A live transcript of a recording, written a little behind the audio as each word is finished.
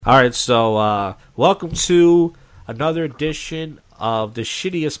All right, so welcome to another edition of the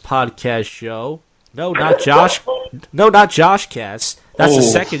shittiest podcast show. No, not Josh. No, not Josh Cast. That's the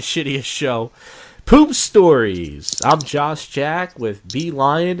second shittiest show. Poop Stories. I'm Josh Jack with B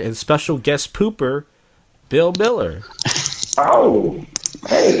Lion and special guest pooper Bill Miller. Oh,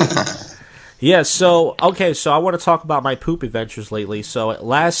 hey. Yeah, so I want to talk about my poop adventures lately. So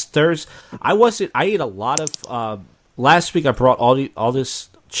last Thursday, I ate a lot of. Last week I brought all this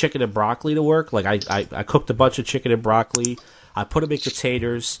chicken and broccoli to work. Like I cooked a bunch of chicken and broccoli. I put them in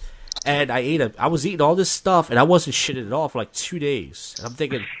containers, and I was eating all this stuff, and I wasn't shitting it off for like 2 days. And I'm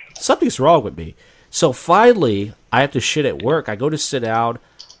thinking something's wrong with me. So finally, I have to shit at work. I go to sit down.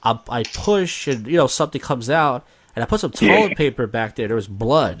 I push, and something comes out, and I put some toilet paper back there. There was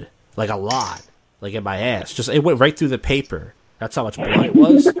blood, like a lot, like in my ass. Just it went right through the paper. That's how much blood it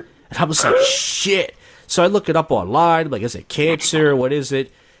was. And I was like, shit. So I look it up online. I'm like, is it cancer? What is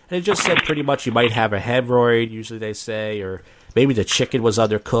it? And it just said pretty much you might have a hemorrhoid, usually they say, or maybe the chicken was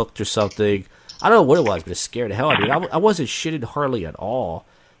undercooked or something. I don't know what it was, but it scared the hell out of me. I wasn't shitting hardly at all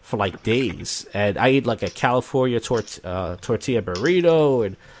for like days. And I ate like a California tortilla burrito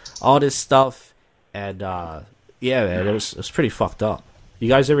and all this stuff. And yeah, man, it was pretty fucked up. You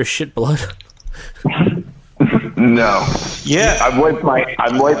guys ever shit blood? No. Yeah. I've wiped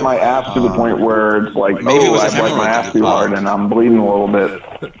my ass to the point where it's like, Maybe it was I've wiped my ass too hard and I'm bleeding a little bit,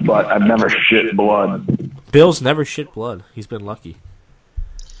 but I've never shit blood. Bill's never shit blood. He's been lucky.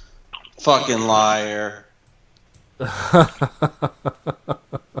 Fucking liar.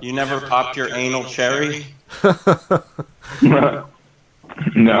 You never popped your anal cherry?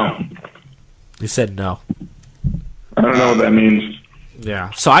 No. He said no. I don't know what that means.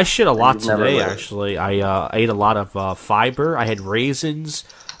 Yeah, so I shit a lot today, lived. actually. I ate a lot of fiber. I had raisins.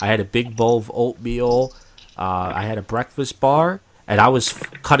 I had a big bowl of oatmeal. I had a breakfast bar. And I was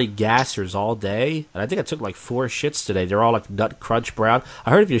cutting gassers all day. And I think I took like 4 shits today. They're all like Nut Crunch Brown. I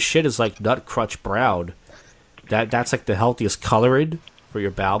heard if your shit is like Nut Crunch Brown, that's like the healthiest coloring for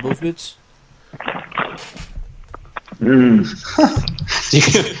your bowel movements. Do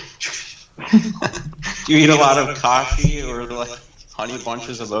you eat a lot of kashi or like honey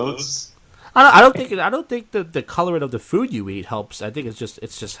bunches of oats? I don't think the coloring of the food you eat helps. I think it's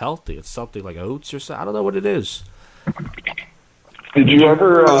just healthy. It's something like oats or something. I don't know what it is. Did you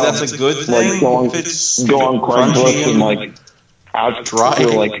ever That's a good thing. go on Craigslist and like ask dry. for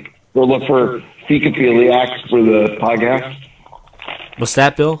like go look for fecophiliacs for the podcast? What's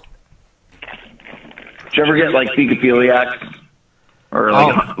that, Bill? Did you ever get like fecophiliacs or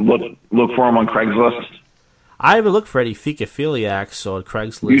like look for them on Craigslist? I haven't looked for any fecophiliacs on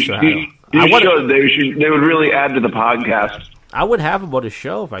Craigslist. You should. They would really add to the podcast. I would have them on the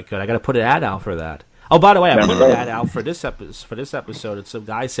show if I could. I got to put an ad out for that. Oh, by the way, I put an ad out for this episode, and some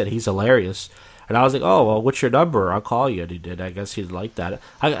guy said he's hilarious, and I was like, "Oh, well, what's your number? I'll call you." And he did. I guess he liked that.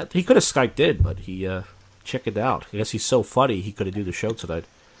 He could have Skyped in, but he checked it out. I guess he's so funny he could have do the show tonight.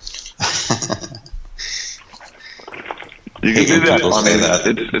 You can do that.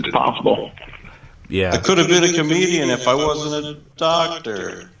 I mean, it's possible. Yeah, I could have been a comedian if I wasn't a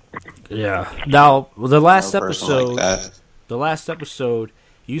doctor. Yeah. Now the last No person like that.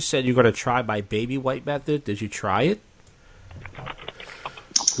 you said you're going to try my baby wipe method. Did you try it?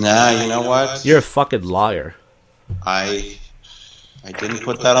 Nah, you know what? You're a fucking liar. I didn't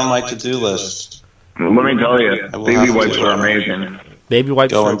put that on my to-do list. Let me tell you, I will baby have to wipes do are it. amazing. Baby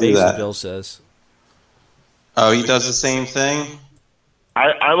wipes Go are and do amazing, that. Bill says. Oh, he does the same thing?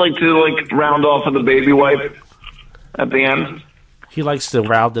 I like to round off with a baby wipe at the end. He likes to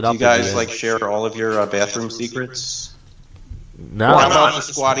round it Do up. you guys at the end. share all of your bathroom secrets? No. How about the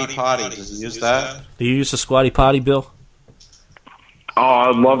squatty potty? Does he use that? Do you use the squatty potty, Bill? Oh,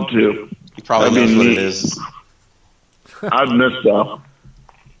 I'd love to. He probably That'd be knows what it neat. is. I'd miss though.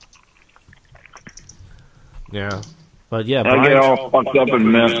 Yeah. But yeah, I get Brian, all fucked up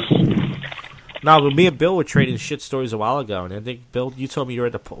and miss. no, but me and Bill were trading shit stories a while ago, and I think Bill, you told me you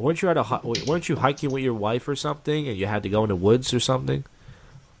were weren't you hiking with your wife or something, and you had to go in the woods or something?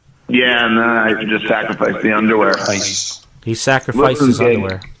 Yeah, and then I just sacrificed the underwear. Nice. He sacrificed Listen, his kid.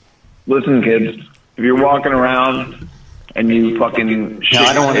 underwear. Listen, kids, if you're walking around and you fucking shit, Now,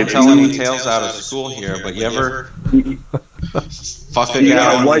 I don't want to if tell you- any tales out of school here, but you ever fuck a You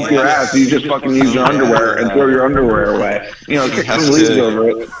gal? gotta wipe your ass. You just fucking use your underwear and throw your underwear away. Kick Has some leaves to- over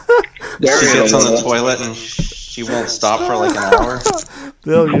it. There She you gets go. on the toilet and she won't stop for like an hour.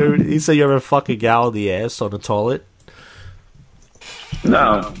 Bill, he said you ever fuck a gal in the ass on the toilet?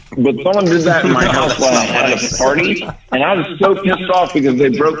 No, but someone did that in my No, house that's while I not had what I a said. party, and I was so pissed off because they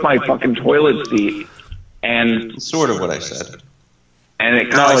broke my fucking toilet seat. And Sort of what I said. And it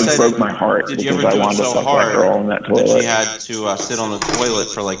No, kind I of like said, broke my heart did you because ever I do it wanted to so fuck hard that girl in that that toilet. she had to sit on the toilet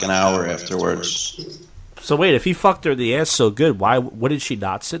for like an hour afterwards? So wait, if he fucked her in the ass so good, what did she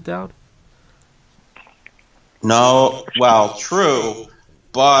not sit down? No, well, true,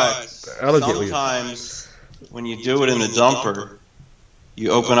 but I don't get what you- sometimes when you do it in the dumper,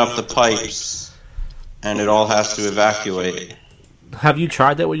 you open up the pipes and it all has to evacuate. Have you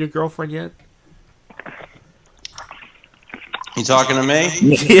tried that with your girlfriend yet? You talking to me?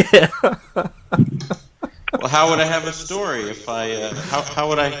 Yeah. Well, how would I have a story if I? How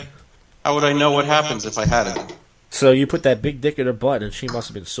would I know what happens if I had it? So you put that big dick in her butt, and she must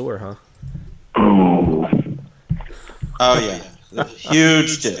have been sore, huh? Ooh. Oh yeah,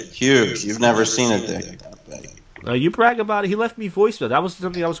 huge dick, huge. You've never seen a dick that big. You brag about it. He left me voicemail. That was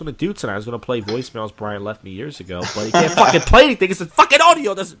something I was going to do tonight. I was going to play voicemails Brian left me years ago, but he can't fucking play anything. It's the fucking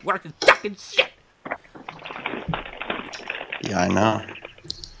audio doesn't work. It's fucking shit. Yeah, I know.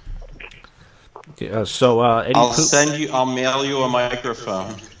 Any I'll mail you a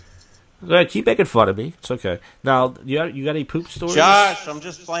microphone. keep making fun of me. It's okay. Now, you got any poop stories? Josh, I'm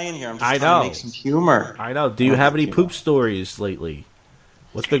just playing here. I'm just I trying know. to make some humor. I know. Do you have any poop stories lately?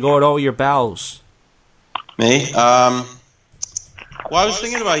 What's been going on with your bowels? Me? Well, I was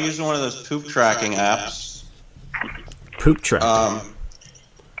thinking about using one of those poop tracking apps. Poop track.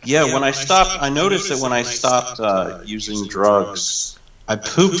 Yeah, when I noticed that when I stopped using drugs, I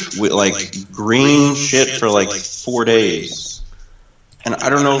pooped with like green shit for like 4 days. And I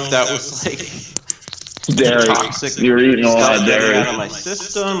don't know if that was like Dairy. toxic You're eating a lot stuff of getting dairy. out of my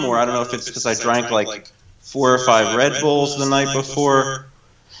system, or I don't know if it's because I drank like 4 or 5 Red Bulls the night before.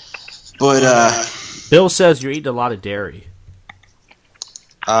 But Bill says you're eating a lot of dairy.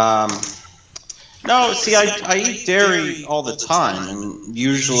 no, see, I eat dairy all the time, and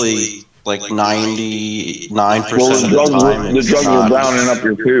usually like 99% Well, of the time the it's drugs are not browning up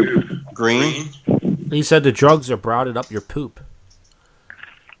your poop. green. He said the drugs are browning up your poop.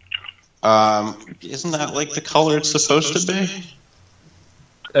 Isn't that like the color it's supposed to be?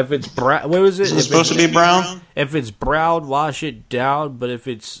 If it's brown, what was it? Is it supposed to be brown? If it's brown, wash it down. But if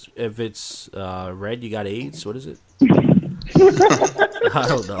it's red, you got AIDS. What is it? I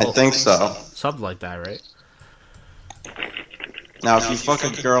don't know. I think so. Something like that, right? Now, if you fuck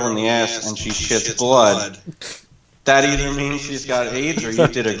a girl in the ass and she shits blood, that either means she's got AIDS or you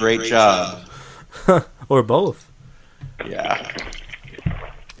did a great job. Or both. Yeah.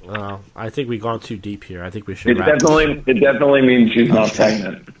 I think we've gone too deep here. I think we It should wrap. definitely means she's not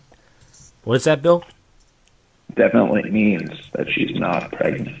pregnant. What is that, Bill? Definitely means that she's not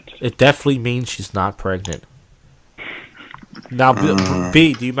pregnant. It definitely means she's not pregnant. Now,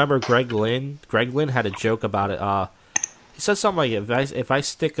 B, do you remember Greg Lynn? Greg Lynn had a joke about it. He said something like, if I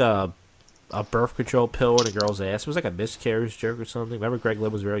stick a birth control pill in a girl's ass, it was like a miscarriage joke or something. Remember Greg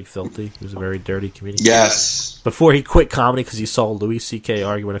Lynn was very filthy? He was a very dirty comedian. Yes. Before he quit comedy because he saw Louis C.K.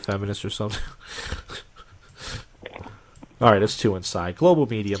 arguing with a feminist or something. All right, that's 2 inside. Global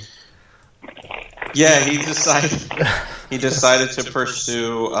Medium. Yeah, he decided to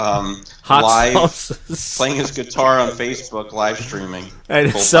pursue Hot live sauces. playing his guitar on Facebook, live streaming.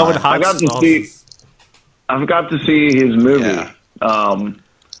 And full selling time. hot I got to sauces. see his movie. Yeah.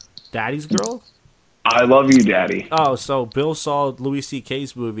 Daddy's Girl? I Love You, Daddy. Oh, so Bill saw Louis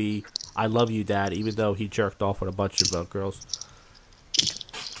C.K.'s movie, I Love You, Dad, even though he jerked off with a bunch of girls.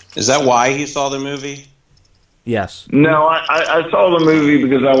 Is that why he saw the movie? Yes. No, I saw the movie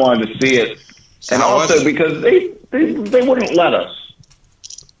because I wanted to see it, and How was also it? because they wouldn't let us.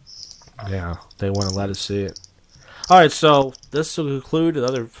 Yeah, they want to let us see it. All right, so this will conclude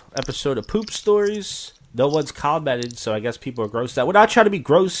another episode of Poop Stories. No one's commented, so I guess people are grossed out. We're not trying to be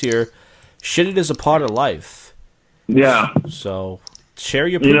gross here. Shitting is a part of life. Yeah, So share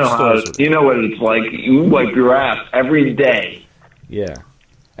your poop you know how stories with us. you know what it's like. You wipe your ass every day. Yeah.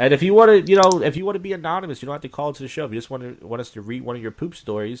 And if you want to, be anonymous, you don't have to call into the show. If you just want us to read one of your poop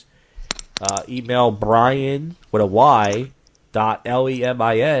stories, email Brian with a Y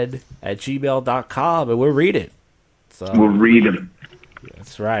 .lemin@gmail.com and we'll read it. So We'll read them.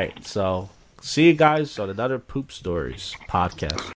 that's right. So see you guys on another Poop Stories podcast.